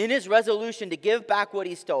 In his resolution to give back what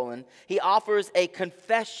he's stolen, he offers a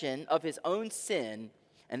confession of his own sin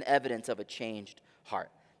and evidence of a changed heart.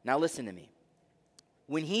 Now listen to me.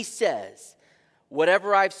 When he says,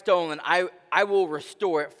 whatever I've stolen, I will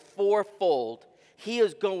restore it fourfold, he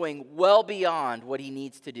is going well beyond what he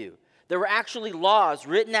needs to do. There were actually laws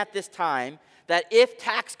written at this time that if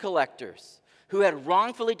tax collectors who had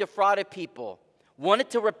wrongfully defrauded people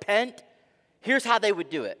wanted to repent, here's how they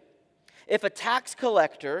would do it. If a tax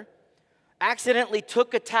collector accidentally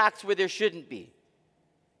took a tax where there shouldn't be,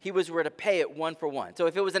 he was to pay it one for one. So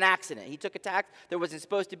if it was an accident, he took a tax there wasn't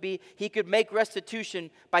supposed to be, he could make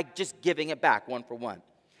restitution by just giving it back one for one.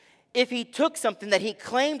 If he took something that he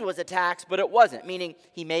claimed was a tax, but it wasn't, meaning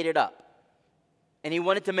he made it up, and he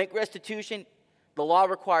wanted to make restitution, the law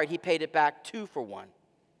required he paid it back 2 for 1.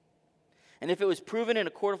 And if it was proven in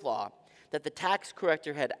a court of law that the tax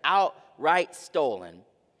collector had outright stolen,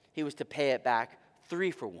 he was to pay it back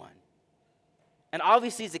 3 for 1. And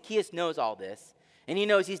obviously Zacchaeus knows all this, and he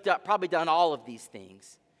knows he's probably done all of these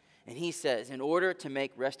things. And he says, in order to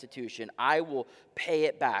make restitution, I will pay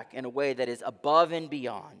it back in a way that is above and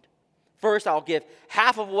beyond. First, I'll give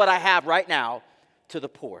half of what I have right now to the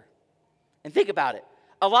poor. And think about it.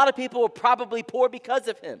 A lot of people were probably poor because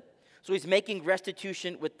of him. So he's making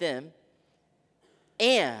restitution with them.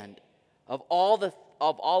 And of all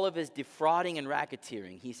of his defrauding and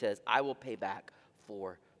racketeering, he says, I will pay back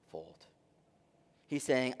fourfold. He's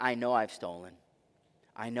saying, I know I've stolen.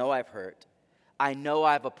 I know I've hurt. I know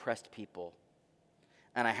I've oppressed people.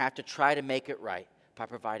 And I have to try to make it right by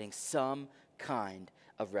providing some kind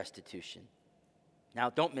of restitution. Now,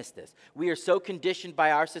 don't miss this. We are so conditioned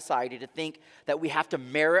by our society to think that we have to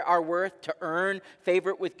merit our worth to earn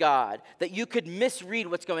favor with God that you could misread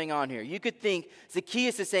what's going on here. You could think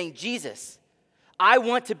Zacchaeus is saying, Jesus, I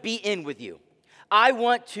want to be in with you. I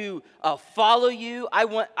want to follow you. I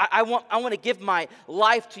want to give my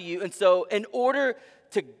life to you. And so in order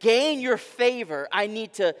to gain your favor, I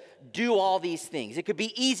need to do all these things. It could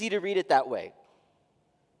be easy to read it that way.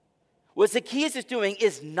 What Zacchaeus is doing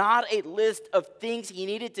is not a list of things he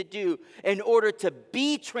needed to do in order to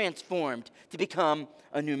be transformed to become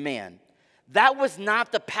a new man. That was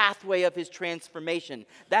not the pathway of his transformation.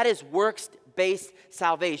 That is works-based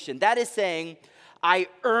salvation. That is saying, I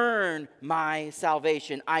earn my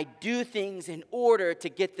salvation. I do things in order to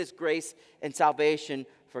get this grace and salvation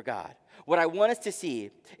for God. What I want us to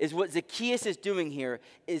see is what Zacchaeus is doing here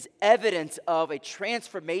is evidence of a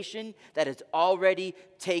transformation that has already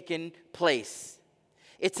taken place.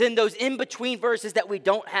 It's in those in-between verses that we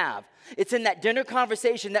don't have. It's in that dinner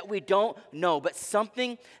conversation that we don't know, but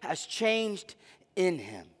something has changed in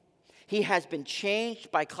him. He has been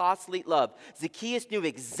changed by costly love. Zacchaeus knew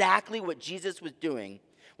exactly what Jesus was doing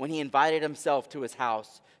when he invited himself to his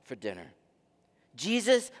house for dinner.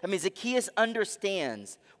 Zacchaeus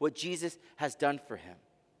understands what Jesus has done for him.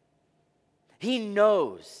 He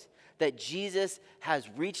knows that Jesus has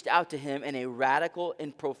reached out to him in a radical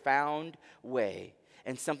and profound way.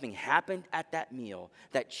 And something happened at that meal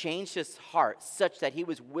that changed his heart such that he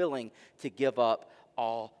was willing to give up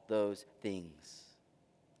all those things.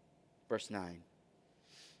 Verse 9.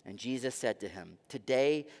 And Jesus said to him,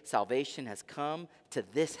 today salvation has come to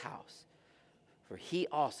this house, for he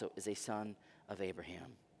also is a son of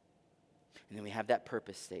Abraham. And then we have that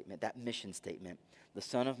purpose statement, that mission statement. The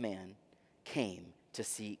Son of Man came to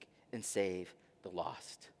seek and save the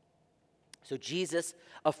lost. So Jesus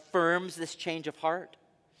affirms this change of heart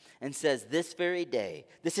and says this very day,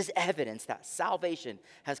 this is evidence that salvation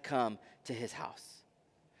has come to his house.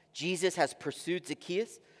 Jesus has pursued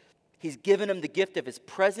Zacchaeus. He's given him the gift of his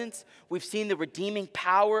presence. We've seen the redeeming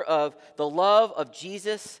power of the love of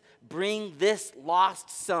Jesus bring this lost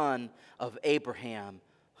son of Abraham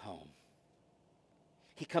home.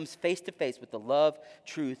 He comes face to face with the love,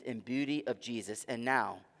 truth, and beauty of Jesus. And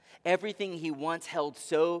now, everything he once held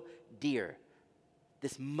so dear,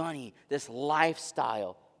 this money, this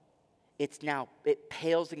lifestyle, it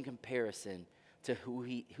pales in comparison to who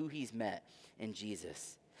he's met in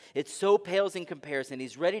Jesus. It so pales in comparison.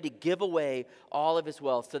 He's ready to give away all of his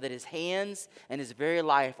wealth so that his hands and his very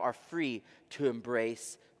life are free to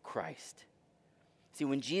embrace Christ. See,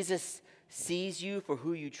 when Jesus sees you for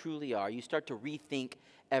who you truly are, you start to rethink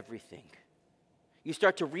everything. You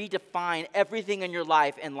start to redefine everything in your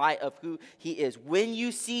life in light of who he is. When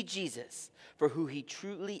you see Jesus for who he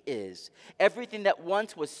truly is, everything that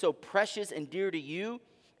once was so precious and dear to you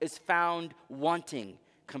is found wanting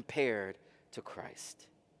compared to Christ.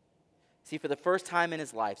 See, for the first time in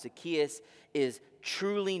his life, Zacchaeus is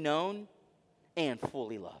truly known and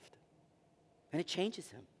fully loved. And it changes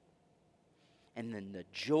him. And then the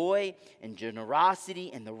joy and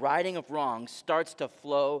generosity and the righting of wrongs starts to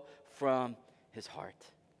flow from his heart.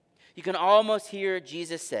 You can almost hear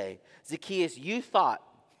Jesus say, Zacchaeus, you thought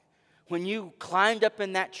when you climbed up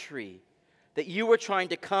in that tree that you were trying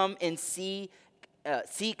to come and seek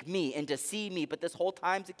me and to see me. But this whole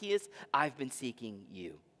time, Zacchaeus, I've been seeking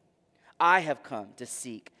you. I have come to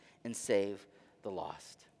seek and save the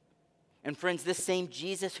lost. And friends, this same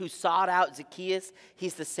Jesus who sought out Zacchaeus,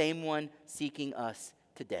 he's the same one seeking us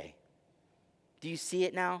today. Do you see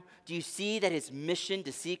it now? Do you see that his mission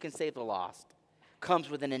to seek and save the lost comes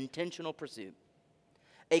with an intentional pursuit,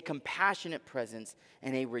 a compassionate presence,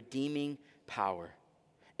 and a redeeming power?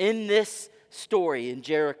 In this story in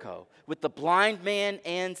Jericho, with the blind man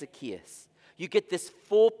and Zacchaeus, you get this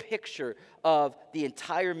full picture of the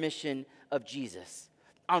entire mission of Jesus.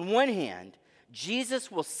 On one hand, Jesus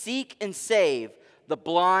will seek and save the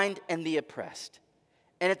blind and the oppressed.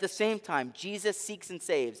 And at the same time, Jesus seeks and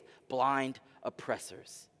saves blind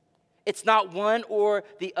oppressors. It's not one or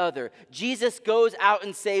the other. Jesus goes out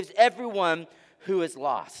and saves everyone who is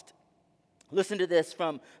lost. Listen to this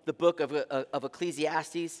from the book of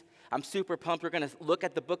Ecclesiastes. I'm super pumped. We're going to look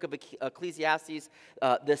at the book of Ecclesiastes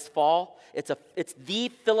this fall. It's the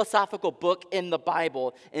philosophical book in the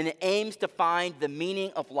Bible, and it aims to find the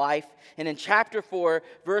meaning of life. And in chapter 4,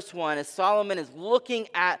 verse 1, as Solomon is looking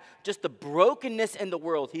at just the brokenness in the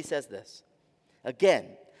world, he says this: "Again,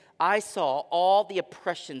 I saw all the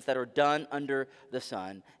oppressions that are done under the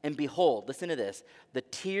sun, and behold," listen to this, "the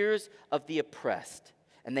tears of the oppressed,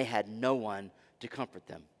 and they had no one to comfort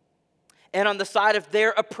them. And on the side of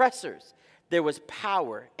their oppressors, there was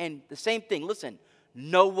power." And the same thing, listen,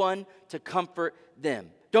 no one to comfort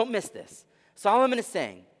them. Don't miss this. Solomon is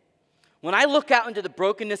saying, when I look out into the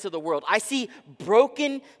brokenness of the world, I see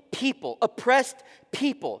broken people, oppressed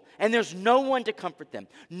people, and there's no one to comfort them,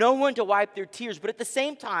 no one to wipe their tears. But at the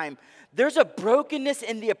same time, there's a brokenness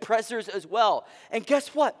in the oppressors as well. And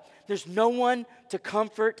guess what? There's no one to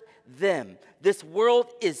comfort them. This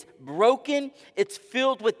world is broken. It's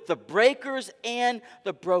filled with the breakers and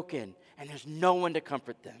the broken, and there's no one to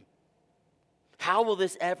comfort them. How will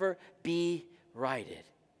this ever be righted?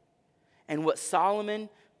 And what Solomon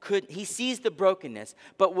he sees the brokenness,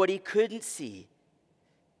 but what he couldn't see,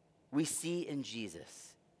 we see in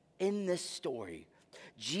Jesus. In this story,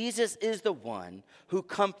 Jesus is the one who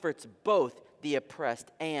comforts both the oppressed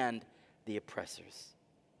and the oppressors.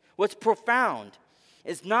 What's profound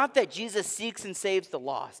is not that Jesus seeks and saves the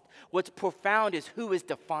lost. What's profound is who is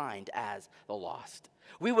defined as the lost.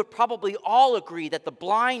 We would probably all agree that the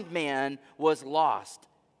blind man was lost.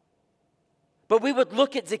 But we would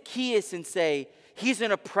look at Zacchaeus and say, he's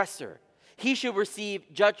an oppressor. He should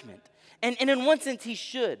receive judgment. And in one sense, he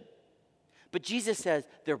should. But Jesus says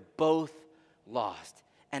they're both lost.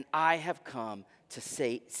 And I have come to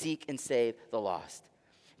seek and save the lost.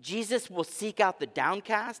 Jesus will seek out the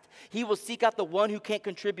downcast. He will seek out the one who can't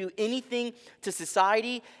contribute anything to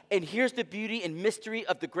society. And here's the beauty and mystery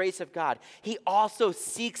of the grace of God. He also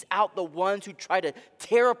seeks out the ones who try to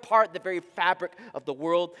tear apart the very fabric of the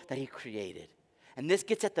world that he created. And this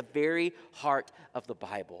gets at the very heart of the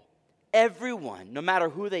Bible. Everyone, no matter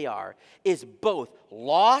who they are, is both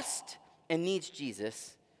lost and needs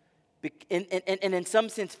Jesus, and in some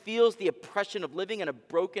sense feels the oppression of living in a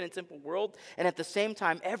broken and sinful world. And at the same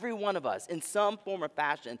time, every one of us, in some form or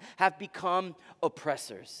fashion, have become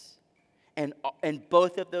oppressors. And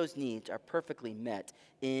both of those needs are perfectly met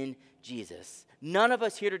in Jesus. None of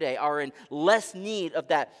us here today are in less need of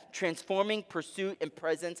that transforming pursuit and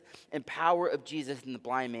presence and power of Jesus than the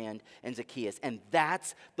blind man and Zacchaeus. And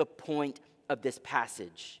that's the point of this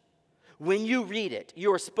passage. When you read it,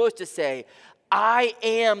 you are supposed to say, I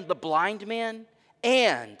am the blind man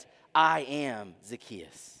and I am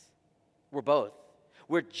Zacchaeus. We're both.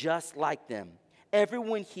 We're just like them.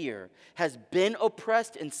 Everyone here has been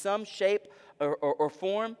oppressed in some shape or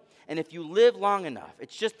form. And if you live long enough,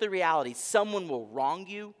 it's just the reality. Someone will wrong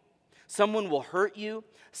you. Someone will hurt you.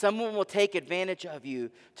 Someone will take advantage of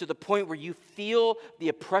you to the point where you feel the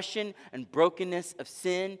oppression and brokenness of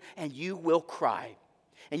sin, and you will cry.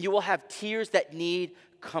 And you will have tears that need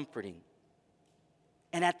comforting.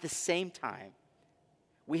 And at the same time,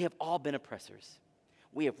 we have all been oppressors.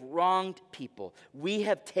 We have wronged people. We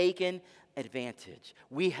have taken advantage.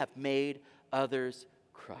 We have made others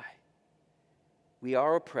cry. We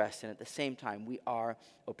are oppressed, and at the same time, we are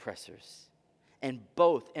oppressors. And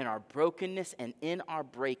both in our brokenness and in our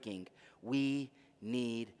breaking, we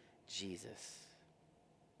need Jesus.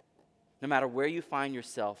 No matter where you find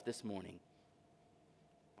yourself this morning,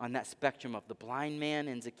 on that spectrum of the blind man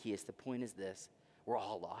and Zacchaeus, the point is this: we're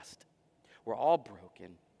all lost. We're all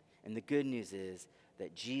broken. And the good news is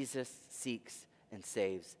that Jesus seeks and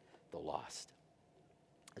saves the lost.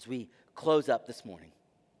 As we close up this morning,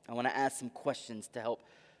 I want to ask some questions to help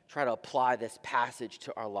try to apply this passage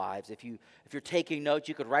to our lives. If you're taking notes,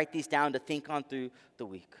 you could write these down to think on through the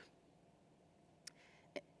week.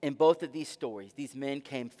 In both of these stories, these men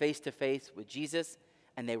came face to face with Jesus,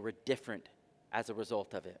 and they were different as a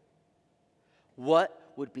result of it.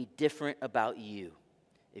 What would be different about you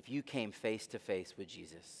if you came face to face with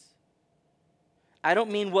Jesus? I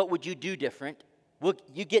don't mean what would you do different.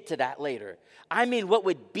 You get to that later. I mean what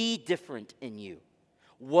would be different in you.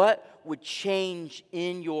 What would change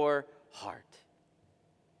in your heart?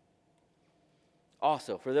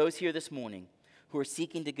 Also, for those here this morning who are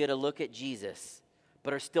seeking to get a look at Jesus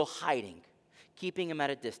but are still hiding, keeping him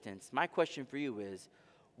at a distance, my question for you is,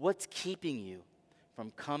 what's keeping you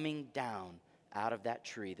from coming down out of that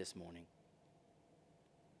tree this morning?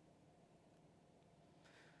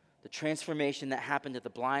 The transformation that happened to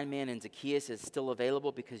the blind man and Zacchaeus is still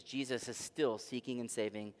available because Jesus is still seeking and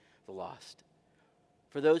saving the lost.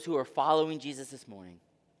 For those who are following Jesus this morning,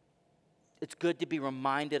 it's good to be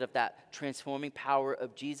reminded of that transforming power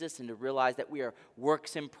of Jesus and to realize that we are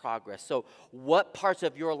works in progress. So what parts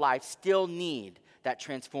of your life still need that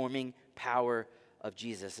transforming power of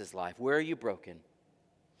Jesus' life? Where are you broken?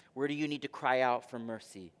 Where do you need to cry out for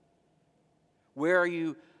mercy? Where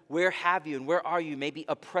have you and where are you maybe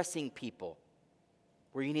oppressing people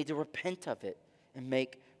where you need to repent of it and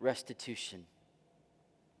make restitution?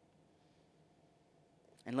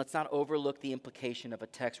 And let's not overlook the implication of a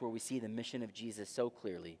text where we see the mission of Jesus so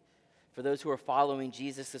clearly. For those who are following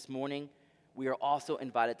Jesus this morning, we are also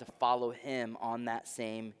invited to follow him on that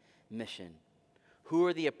same mission. Who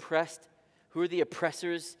are the oppressed? Who are the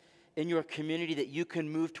oppressors in your community that you can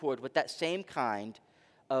move toward with that same kind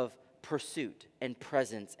of pursuit and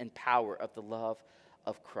presence and power of the love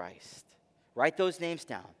of Christ? Write those names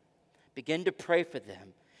down. Begin to pray for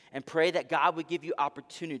them. And pray that God would give you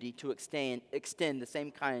opportunity to extend the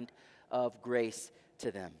same kind of grace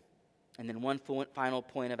to them. And then one final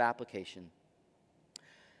point of application.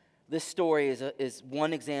 This story is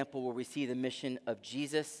one example where we see the mission of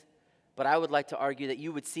Jesus, but I would like to argue that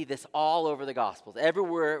you would see this all over the Gospels.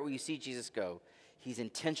 Everywhere where you see Jesus go, he's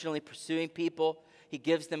intentionally pursuing people. He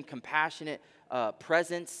gives them compassionate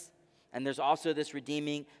presence, and there's also this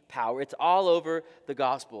redeeming power. It's all over the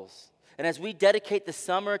Gospels. And as we dedicate the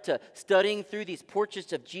summer to studying through these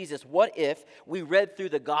portraits of Jesus, what if we read through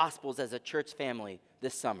the Gospels as a church family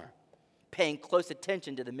this summer, paying close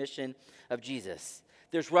attention to the mission of Jesus?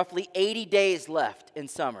 There's roughly 80 days left in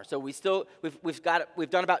summer, so we've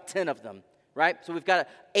done about 10 of them, right? So we've got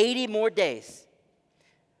 80 more days.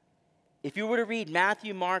 If you were to read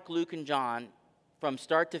Matthew, Mark, Luke, and John from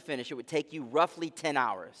start to finish, it would take you roughly 10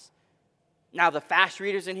 hours. Now the fast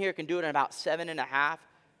readers in here can do it in about 7.5.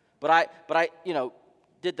 But I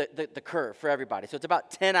did the curve for everybody. So it's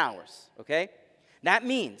about 10 hours, okay? That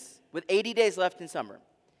means, with 80 days left in summer,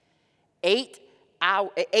 8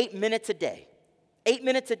 minutes a day. 8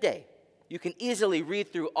 minutes a day. You can easily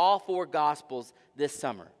read through all 4 Gospels this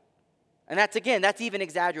summer. And that's even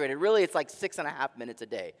exaggerated. Really, it's like 6.5 minutes a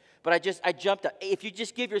day. But I jumped up. If you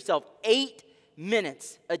just give yourself 8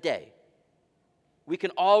 minutes a day, we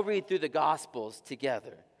can all read through the Gospels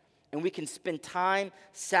together. And we can spend time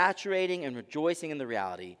saturating and rejoicing in the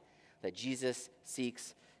reality that Jesus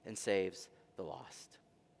seeks and saves the lost.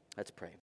 Let's pray.